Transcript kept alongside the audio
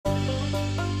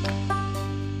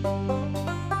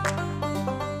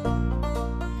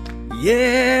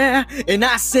yeah. And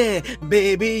I said,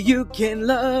 baby, you can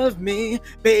love me,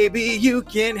 baby, you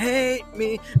can hate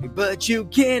me, but you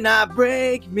cannot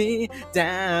break me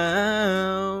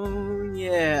down.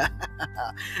 Yeah.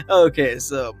 Okay,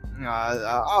 so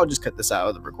I'll just cut this out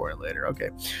of the recording later. Okay,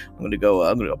 I'm gonna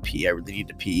go pee. I really need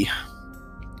to pee.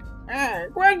 Hey,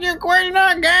 quit that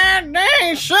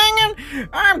goddamn singing!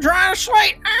 I'm trying to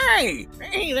sleep. Hey,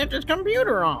 let this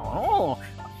computer on. Oh,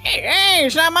 hey,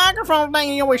 it's that microphone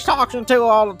thing you always talking to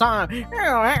all the time.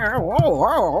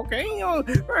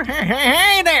 Okay.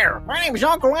 Hey there, my name is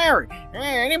Uncle Larry.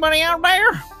 Hey, anybody out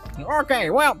there? Okay,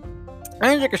 well,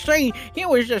 as you can see, he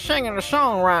was just singing a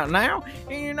song right now.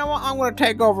 And you know what? I'm going to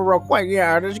take over real quick.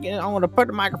 Yeah, I'm going to put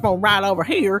the microphone right over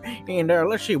here. And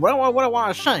let's see. What do I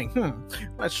want to sing?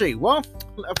 Let's see. Well,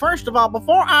 first of all,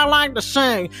 before I like to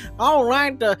sing, I would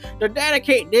like to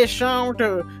dedicate this song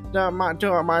to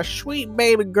my sweet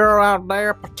baby girl out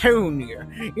there,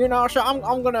 Pitoonya. You know, so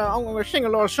I'm gonna sing a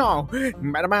little song. Yeah,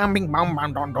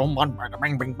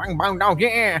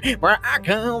 where I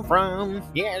come from.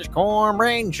 Yes,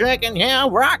 cornbread and chicken. Yeah,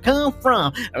 where I come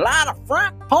from. A lot of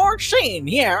front porch singing.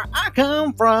 Yeah, I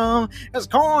come from. It's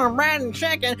cornbread and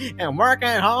chicken and working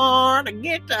hard to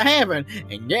get to heaven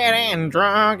and getting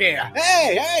drunk. Yeah.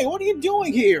 Hey, what are you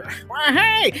doing here? Well,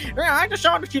 hey, I just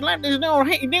saw that you let this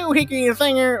new hickey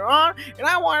thing here on, and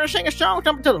I want to sing a song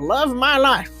to the love of my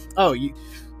life. You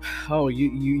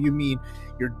mean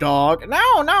your dog?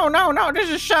 No. This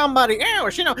is somebody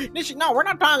else. You know, we're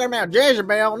not talking about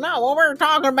Jezebel. No, we're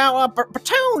talking about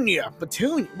Pitoonya.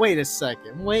 Pitoonya? Wait a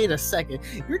second.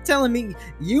 You're telling me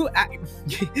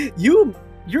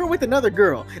you're with another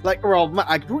girl,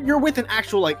 you're with an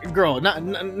actual girl,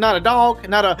 not a dog,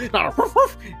 not a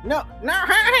no.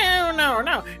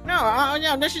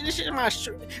 This is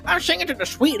I'm singing to the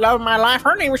sweet love of my life.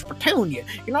 Her name is Pitoonya.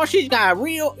 You know, she's got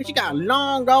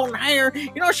long golden hair.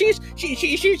 You know, she's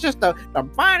just the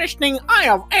finest thing I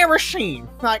have ever seen.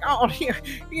 Like, oh,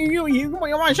 you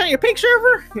want to show you a picture of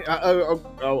her?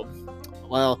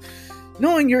 Well,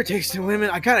 knowing your taste in women,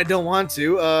 I kind of don't want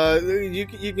to. You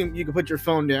can put your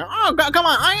phone down. Oh, come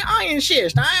on! I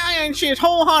insist. I insist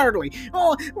wholeheartedly.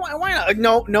 Oh, why not?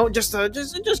 No. Just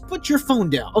put your phone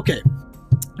down. Okay.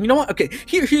 You know what? Okay.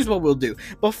 Here's what we'll do.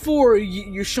 Before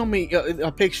you show me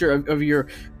a picture of your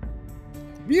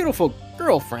beautiful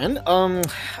girlfriend.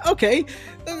 Okay.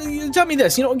 Tell me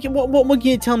this. You know, what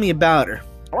can you tell me about her?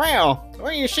 Well,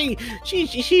 you see,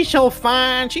 she's so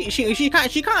fine. She's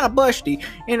kind of busty,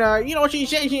 and you know,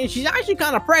 she's actually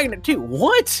kind of pregnant too.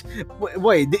 What?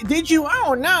 Wait, did you?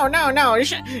 Oh no!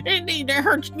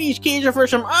 These kids are for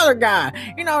some other guy.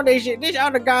 You know, this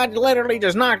other guy literally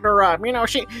just knocked her up. You know,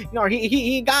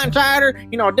 he got inside her.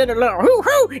 You know, did a little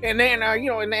hoo, and then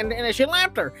and then she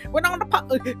left her with all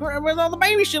the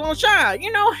baby still inside.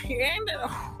 You know, and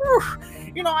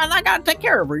and I gotta take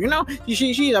care of her. You know,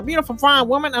 she's a beautiful, fine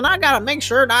woman, and I gotta make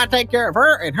sure that I take care of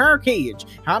her and her kids.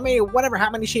 How many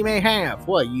she may have.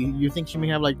 What, you think she may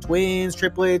have like twins,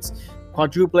 triplets,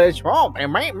 quadruplets? Oh,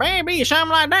 maybe something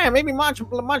like that. Maybe much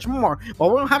more.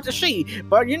 But we'll have to see.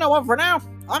 But you know what? For now,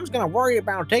 I'm just gonna worry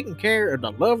about taking care of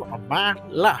the love of my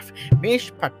life, Miss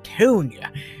Pitoonya.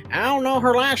 I don't know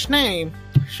her last name.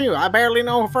 Shoot, I barely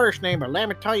know her first name, but let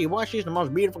me tell you what, she's the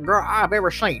most beautiful girl I've ever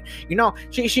seen. You know,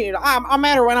 I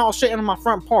met her when I was sitting on my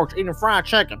front porch eating fried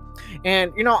chicken,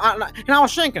 and I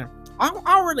was thinking,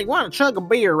 I really want to chug a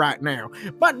beer right now.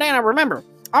 But then I remember,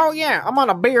 oh yeah, I'm on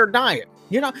a beer diet.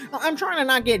 You know, I'm trying to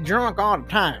not get drunk all the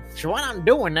time. So what I'm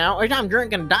doing now is I'm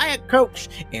drinking Diet Cokes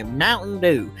and Mountain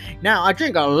Dew. Now, I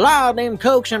drink a lot of them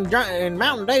Cokes and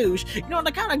Mountain Dews. You know,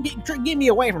 they kind of get me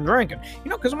away from drinking. You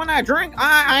know, because when I drink,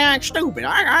 I act stupid.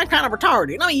 I kind of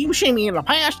retarded. You know, you see me in the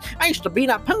past, I used to beat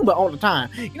up Pumbaa all the time.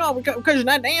 You know, because of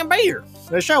that damn beer.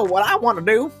 So what I want to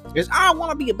do is I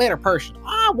want to be a better person.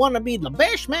 I want to be the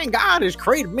best man God has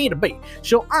created me to be.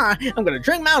 So I'm going to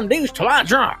drink Mountain Dews till I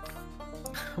drunk.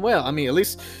 Well, I mean, at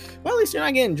least you're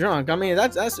not getting drunk. I mean,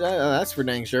 that's for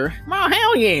dang sure. Well,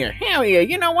 hell yeah.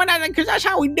 You know what? Because that's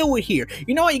how we do it here.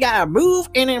 You know what? You gotta move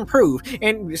and improve.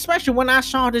 And especially when I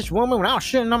saw this woman when I was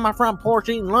sitting on my front porch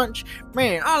eating lunch,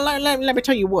 man, let me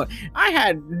tell you what. I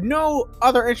had no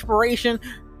other inspiration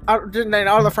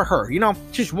other for her. You know,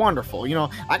 she's wonderful. You know,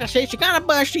 like I said, she kind of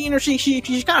busty. You know,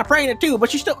 she's kind of pregnant too,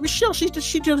 but she's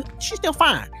still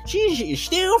fine. She's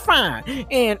still fine.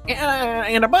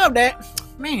 And above that,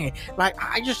 man, like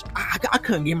I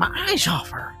couldn't get my eyes off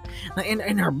her.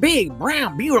 and her big,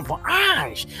 brown, beautiful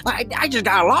eyes. Like, I just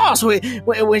got lost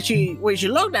when she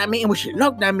looked at me, and when she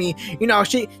looked at me, you know,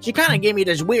 she kind of gave me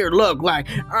this weird look, like,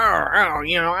 you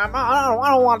know, I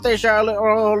don't want this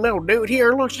little dude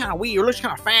here. It looks kind of weird, looks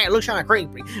kind of fat, looks kind of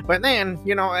creepy. But then,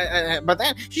 you know,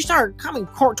 she started coming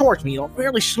towards me, you know,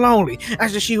 fairly slowly,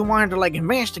 as if she wanted to, like,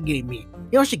 investigate me.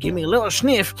 You know, she gave me a little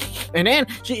sniff, and then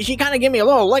she kind of gave me a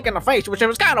little lick in the face, which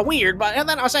was kind of weird. But and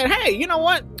then I said, "Hey, you know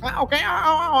what? Okay,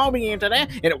 I'll be into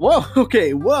that." And whoa,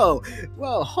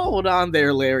 hold on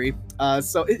there, Larry.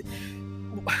 So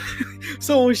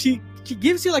she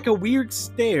gives you like a weird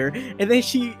stare, and then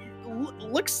she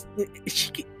looks.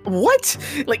 What?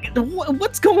 Like,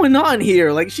 what's going on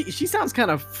here? Like, she sounds kind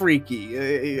of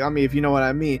freaky. I mean, if you know what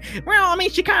I mean. Well, I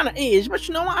mean, she kind of is, but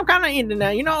you know what? I'm kind of into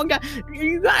that. You know,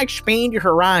 you gotta expand your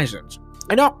horizons.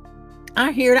 You know,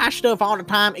 I hear that stuff all the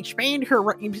time. Expand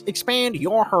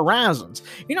your horizons.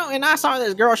 You know, and I saw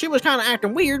this girl. She was kind of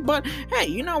acting weird, but hey,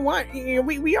 you know what?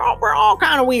 We're all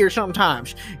kind of weird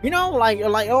sometimes. You know, like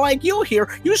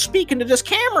you speaking to this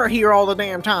camera here all the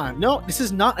damn time. No, this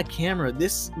is not a camera.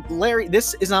 Larry,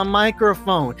 this is a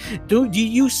microphone. Do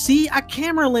you see a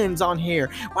camera lens on here?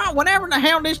 Well, whatever the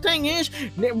hell this thing is,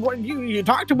 you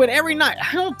talk to it every night.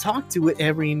 I don't talk to it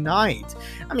every night.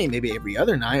 I mean, maybe every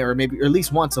other night, or maybe at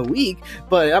least once a week.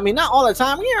 But I mean, not all the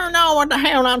time. You don't know what the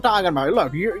hell I'm talking about.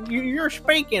 Look, you're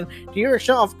speaking to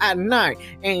yourself at night,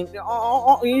 and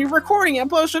you're recording it and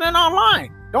posting it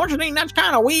online. Don't you think that's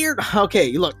kind of weird?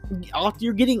 Okay, look,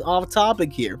 you're getting off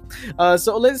topic here.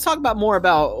 So let's talk more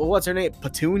about what's her name,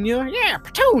 Pitoonya? Yeah,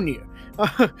 Pitoonya.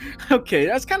 Okay,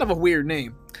 that's kind of a weird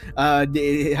name.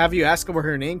 Have you asked her where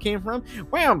her name came from?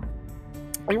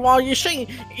 Well, you see,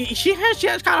 she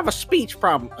has kind of a speech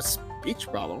problem.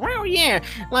 Well, yeah,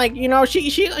 like, you know,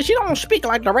 she don't speak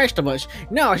like the rest of us.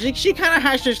 No, she kind of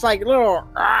has this like little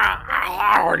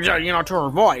you know, to her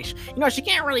voice. You know, she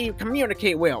can't really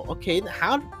communicate well. Okay,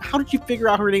 how did you figure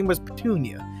out her name was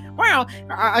Pitoonya? Well,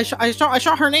 I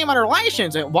saw her name on her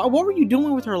license. And what were you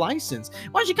doing with her license?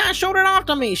 Well, she kind of showed it off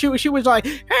to me. She was like,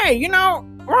 hey, you know,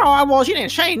 well, she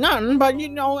didn't say nothing, but you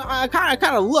know, I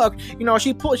kind of looked. You know,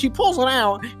 she pulls it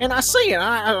out, and I see it,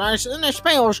 and it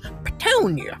spells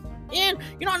Pitoonya. And,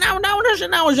 you know, now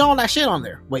was all that shit on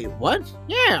there. Wait, what?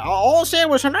 Yeah, all it said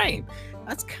was her name.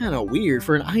 That's kind of weird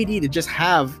for an ID to just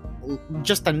have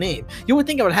just a name. You would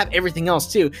think I would have everything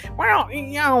else, too. Well,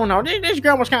 I don't know. This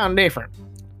girl was kind of different.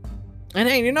 And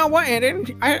then, you know what? And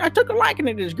then I took a liking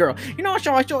to this girl. You know,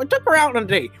 so I took her out on a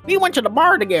date. We went to the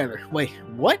bar together. Wait,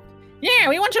 what? Yeah,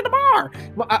 we went to the bar.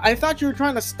 Well, I thought you were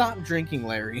trying to stop drinking,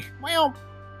 Larry. Well,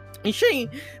 you see,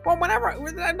 well,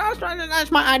 that's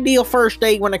my ideal first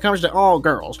date when it comes to all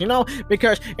girls, you know,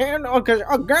 because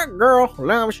a girl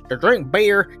loves to drink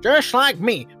beer just like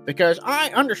me, because I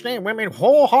understand women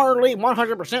wholeheartedly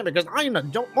 100%, because I am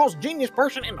the most genius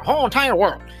person in the whole entire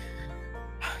world.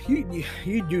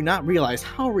 You do not realize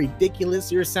how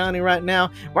ridiculous you're sounding right now.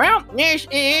 Well, it's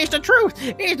the truth.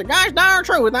 It's the gosh darn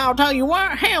truth. I'll tell you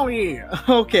what, hell yeah.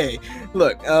 Okay,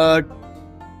 look,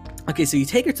 okay, so you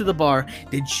take her to the bar.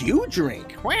 Did you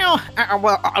drink? Well, kind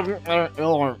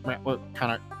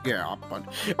of, yeah,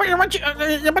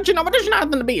 but you know, but there's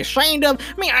nothing to be ashamed of.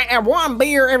 I mean, I have one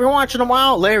beer every once in a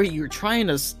while. Larry, you're trying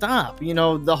to stop. You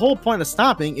know, the whole point of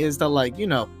stopping is to, like, you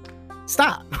know,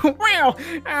 stop. Well,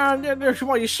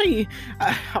 you see,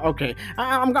 okay,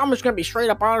 I'm just gonna be straight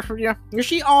up honest with you. You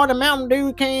see all the Mountain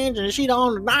Dew cans, and you see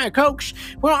all the Diet Cokes.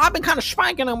 Well, I've been kind of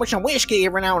spiking them with some whiskey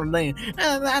every now and then.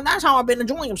 That's how I've been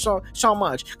enjoying them so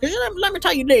much. Because let me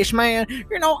tell you this, man.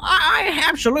 You know, I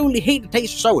absolutely hate the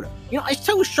taste of soda. You know, it's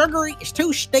too sugary, it's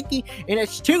too sticky, and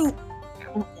it's too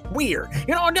weird.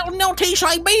 You know, it don't taste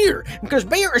like beer, because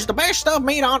beer is the best stuff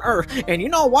made on earth. And you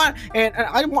know what? And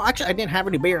I didn't have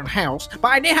any beer in the house, but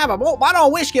I did have a bottle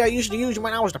of whiskey I used to use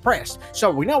when I was depressed.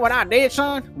 So you know what I did,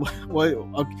 son?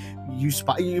 Well, you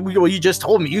just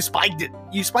told me you spiked it.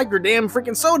 You spiked your damn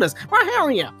freaking sodas. Well,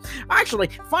 hell yeah. Actually,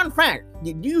 fun fact,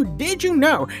 did you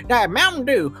know that Mountain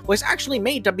Dew was actually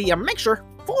made to be a mixer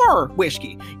for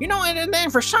whiskey? You know, and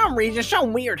then for some reason,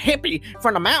 some weird hippie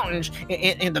from the mountains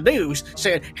in the Dews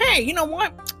said, hey, you know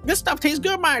what? This stuff tastes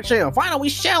good by itself. Why don't we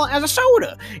sell it as a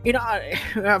soda? You know,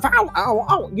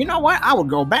 you know what? I would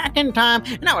go back in time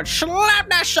and I would slap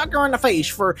that sucker in the face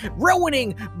for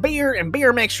ruining beer and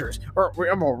beer mixers, or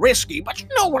more risky, but you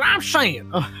know what I'm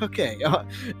saying. Okay.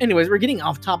 Anyways, we're getting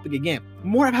off topic again.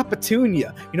 More about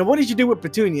Pitoonya. You know, what did you do with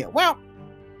Pitoonya? Well,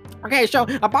 Okay, so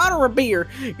a bottle of beer,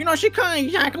 she couldn't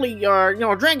exactly,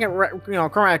 drink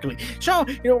it, correctly. So,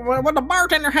 what the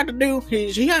bartender had to do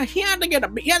is he had to get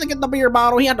the beer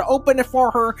bottle. He had to open it for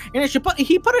her, and then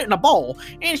he put it in a bowl,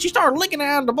 and she started licking it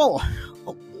out of the bowl.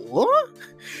 What?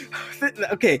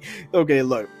 Okay,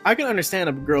 look, I can understand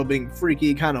a girl being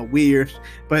freaky, kind of weird,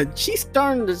 but she's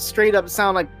starting to straight up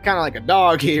sound kind of like a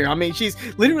dog here. I mean, she's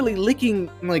literally licking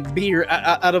like beer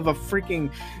out of a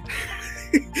freaking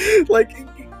like.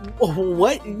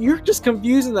 What? You're just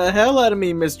confusing the hell out of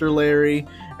me, Mr. Larry.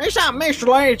 It's not Mr.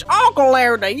 Larry, it's Uncle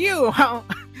Larry to you.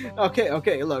 Okay,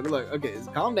 look, okay,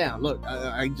 calm down. Look,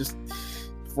 I just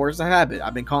forced a habit.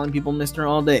 I've been calling people Mr.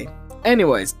 all day.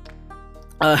 Anyways,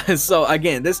 so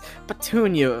again, this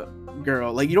Pitoonya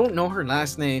girl, like, you don't know her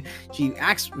last name. She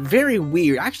acts very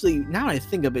weird. Actually, now that I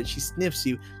think of it, she sniffs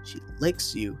you, she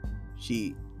licks you,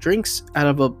 she drinks out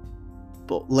of a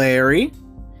Larry.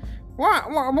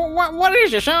 What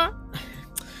is this, huh?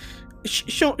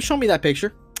 Show me that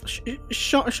picture.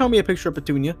 Show me a picture of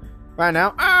Pitoonya right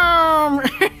now. I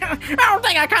don't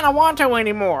think I kind of want to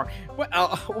anymore.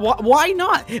 Why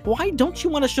not? Why don't you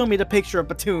want to show me the picture of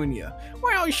Pitoonya?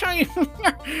 Well,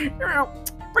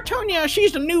 Pitoonya,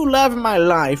 she's the new love of my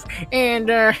life, and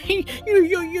you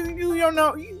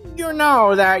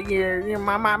know that you're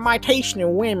my taste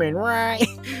in women, right?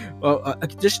 Well,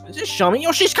 just show me.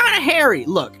 She's kind of hairy.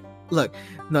 Look,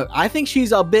 I think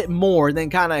she's a bit more than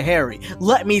kind of hairy.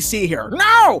 Let me see her.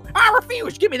 No, I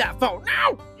refuse. Give me that phone.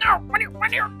 No, what are you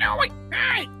doing?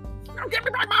 Hey, don't give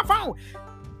me back my phone.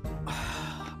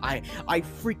 I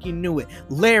freaking knew it.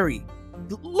 Larry,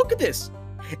 look at this.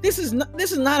 This is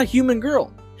not a human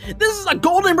girl. This is a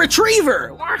golden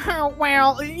retriever.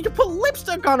 Well, you put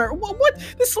lipstick on her. What?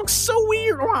 This looks so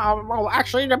weird. Well,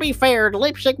 actually, to be fair, the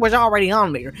lipstick was already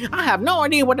on there. I have no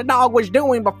idea what the dog was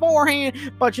doing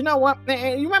beforehand, but you know what?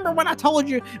 You remember when I told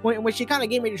you when she kind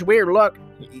of gave me this weird look?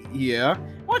 Yeah.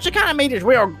 Well, she kind of made this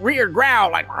weird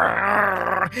growl, like,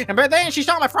 but then she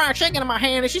saw my fried chicken in my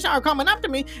hand, and she started coming up to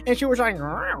me, and she was like,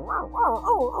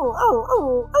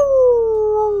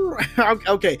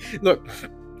 okay, look,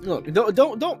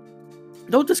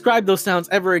 don't describe those sounds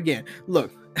ever again.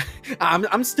 Look,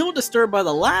 I'm still disturbed by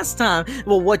the last time.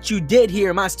 Well, what you did here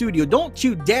in my studio. Don't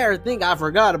you dare think I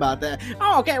forgot about that.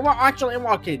 Oh, okay. Well, actually,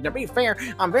 to be fair,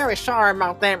 I'm very sorry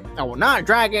about that. I will not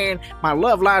drag in my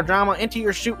love life drama into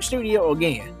your studio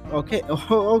again. Okay.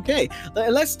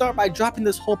 Let's start by dropping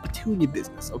this whole Pitoonya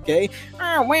business. Okay.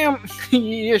 Well,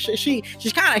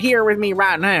 she's kind of here with me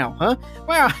right now, huh?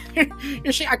 Well,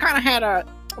 you see, I kind of had a.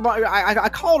 Well, I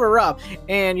called her up,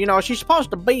 and she's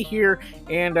supposed to be here,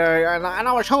 and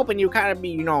I was hoping you kind of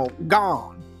be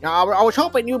gone. I was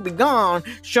hoping you'd be gone,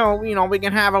 so we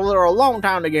can have a little alone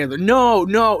time together. No.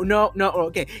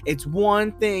 Okay, it's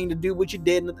one thing to do what you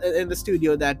did in the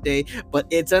studio that day, but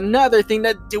it's another thing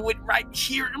to do it right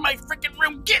here in my freaking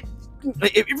room.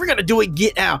 If you're gonna do it,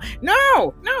 get out.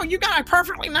 No, you got a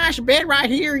perfectly nice bed right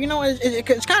here.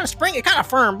 It's kind of spring, it's kind of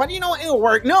firm, but it'll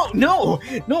work. No,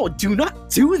 do not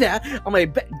do that. I'm gonna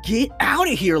get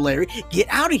out of here, Larry. Get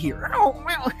out of here. Oh,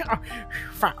 well,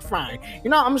 fine.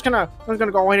 I'm just gonna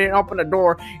go ahead and open the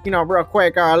door, real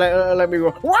quick. Let me go.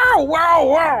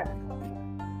 Whoa.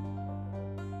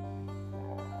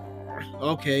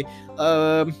 Okay,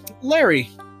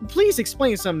 Larry, please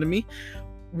explain something to me.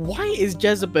 Why is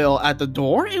Jezebel at the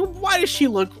door, and why does she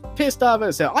look pissed off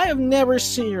as hell? I have never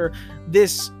seen her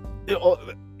this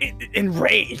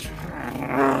enraged.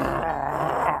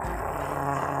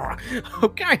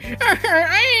 Okay,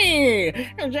 hey,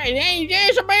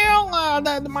 Jezebel,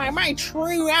 my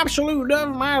true absolute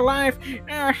love of my life.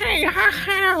 Hey,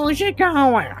 how's it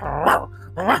going?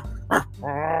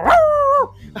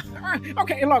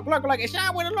 Okay, look, it's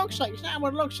not what it looks like.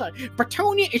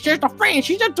 Pitoonya is just a friend.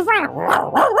 She's just a friend.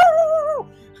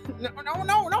 No,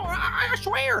 I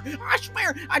swear,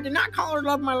 I did not call her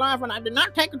love of my life, and I did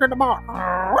not take her to the bar.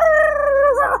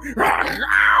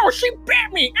 Ow, she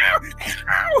bit me.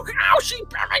 Ow, she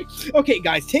bit me. Okay,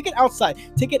 guys, take it outside.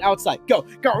 Go.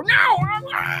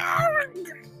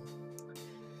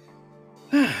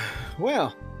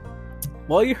 No.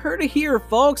 Well, you heard it here,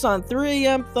 folks, on 3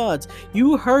 a.m. Thoughts.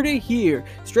 You heard it here.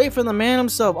 Straight from the man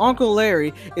himself, Uncle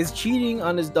Larry is cheating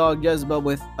on his dog Jezebel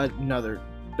with another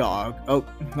dog. Oh,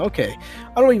 okay.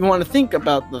 I don't even want to think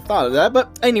about the thought of that,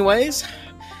 but anyways,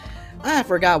 I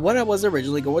forgot what I was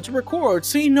originally going to record.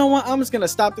 So you know what? I'm just going to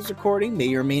stop this recording.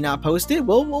 May or may not post it.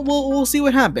 We'll see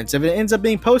what happens. If it ends up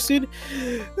being posted,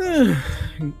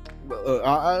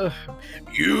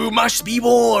 you must be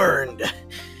warned.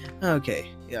 Okay.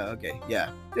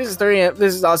 This is 3 a.m.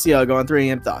 This is Osceola on 3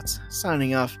 a.m. Thoughts.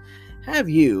 Signing off. Have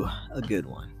you a good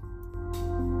one.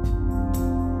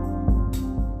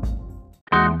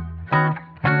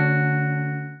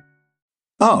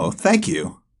 Oh, thank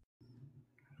you.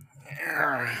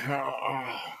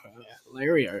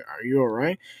 Larry, are you all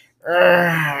right?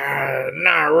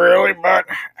 Not really, but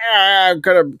it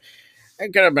could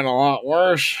have been a lot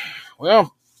worse.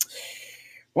 Well,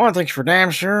 one thing's for damn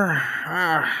sure.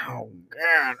 Oh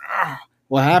God!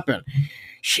 What happened?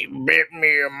 She bit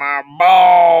me in my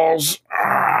balls.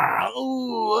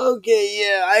 Oh, okay,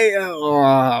 yeah.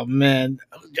 Oh man,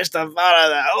 just the thought of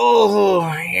that. Oh,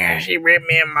 yeah, she bit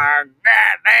me in my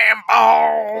goddamn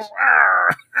balls.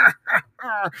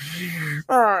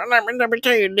 Let me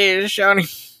tell you this, Sonny.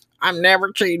 I'm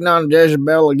never cheating on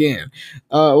Jezebel again.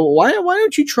 Why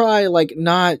don't you try like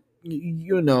not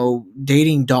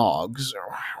dating dogs?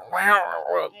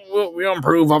 Well, we'll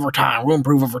improve over time.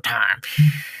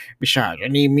 Besides, I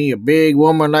need me a big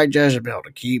woman like Jezebel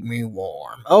to keep me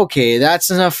warm. Okay, that's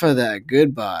enough of that.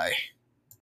 Goodbye.